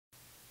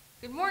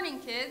Good morning,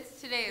 kids.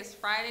 Today is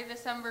Friday,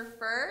 December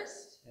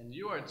 1st. And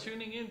you are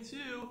tuning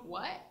into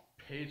What?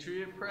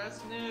 Patriot Press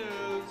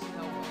News.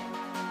 No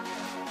way.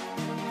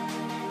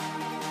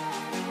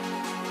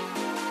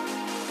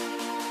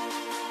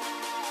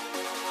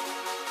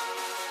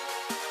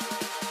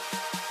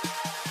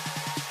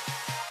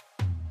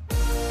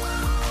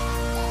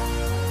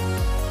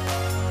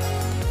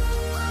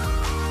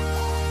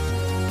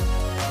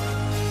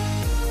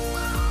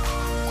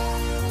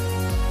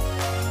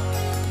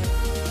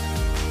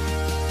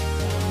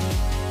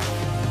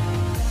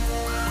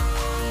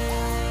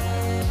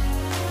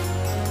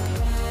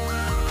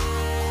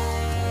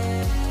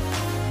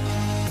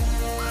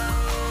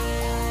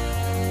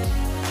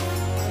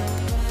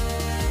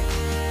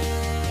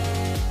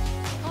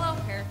 Hello,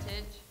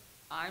 Heritage.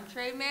 I'm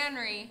Trey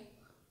Manry.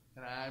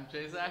 And I'm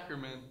Chase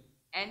Ackerman.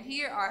 And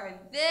here are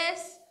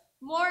this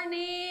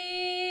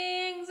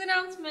morning's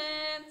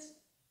announcements.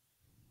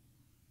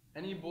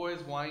 Any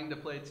boys wanting to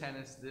play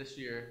tennis this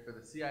year for the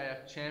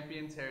CIF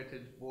Champions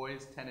Heritage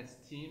Boys Tennis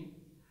Team,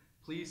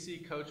 please see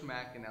Coach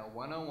Mack in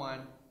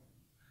L101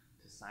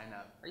 to sign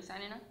up. Are you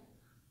signing up?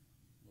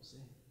 We'll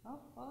see. Oh,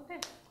 okay.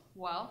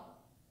 Well,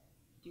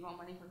 do you want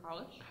money for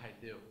college? I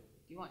do.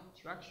 Do you want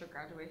 2 extra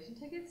graduation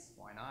tickets?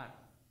 Why not?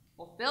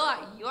 Well, fill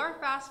out your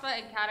FAFSA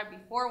and CATA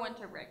before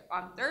winter break.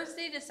 On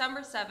Thursday,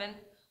 December 7th,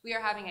 we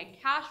are having a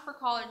Cash for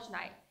College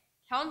night.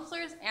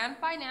 Counselors and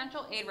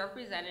financial aid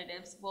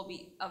representatives will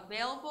be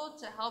available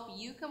to help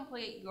you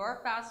complete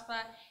your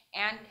FAFSA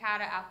and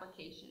CATA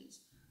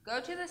applications.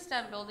 Go to the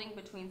STEM building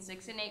between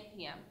 6 and 8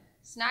 p.m.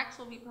 Snacks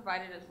will be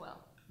provided as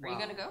well. Are you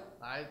going to go?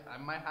 I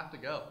might have to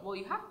go. Well,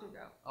 you have to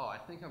go. Oh, I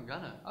think I'm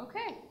gonna.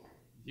 Okay.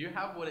 Do you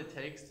have what it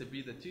takes to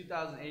be the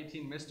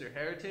 2018 Mr.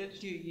 Heritage?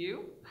 Do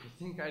you? I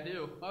think I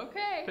do.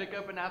 Okay. Pick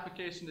up an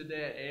application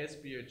today at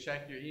ASB or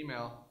check your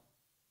email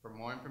for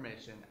more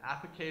information.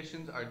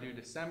 Applications are due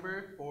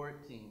December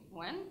 14th.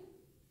 When?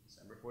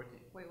 December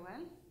 14th. Wait,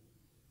 when?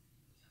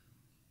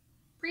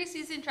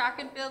 Preseason track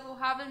and field will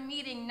have a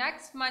meeting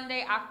next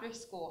Monday after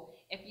school.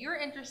 If you're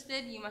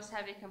interested, you must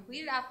have a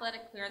completed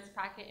athletic clearance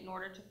packet in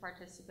order to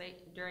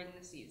participate during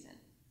the season.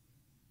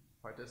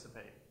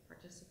 Participate.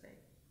 Participate.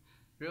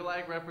 Feel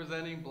like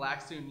representing Black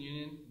Student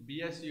Union?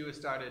 BSU has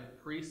started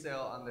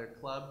pre-sale on their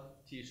club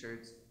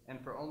t-shirts, and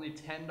for only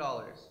 $10.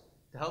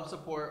 To help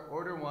support,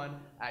 order one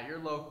at your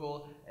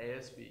local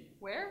ASB.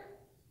 Where?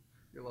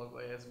 Your local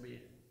ASB.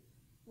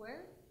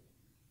 Where?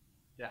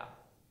 Yeah.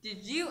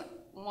 Did you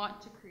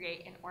want to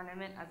create an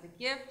ornament as a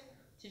gift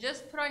to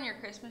just put on your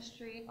Christmas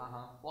tree?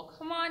 Well,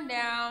 come on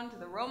down to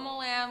the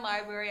Romoland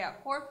Library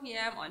at 4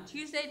 p.m. on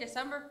Tuesday,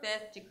 December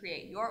 5th to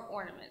create your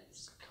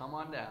ornaments. Come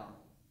on down.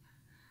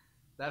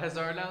 That is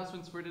our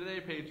announcements for today,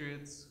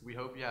 Patriots. We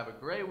hope you have a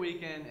great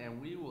weekend, and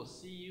we will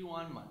see you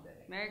on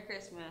Monday. Merry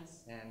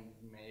Christmas. And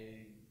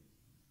may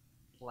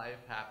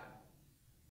life happen.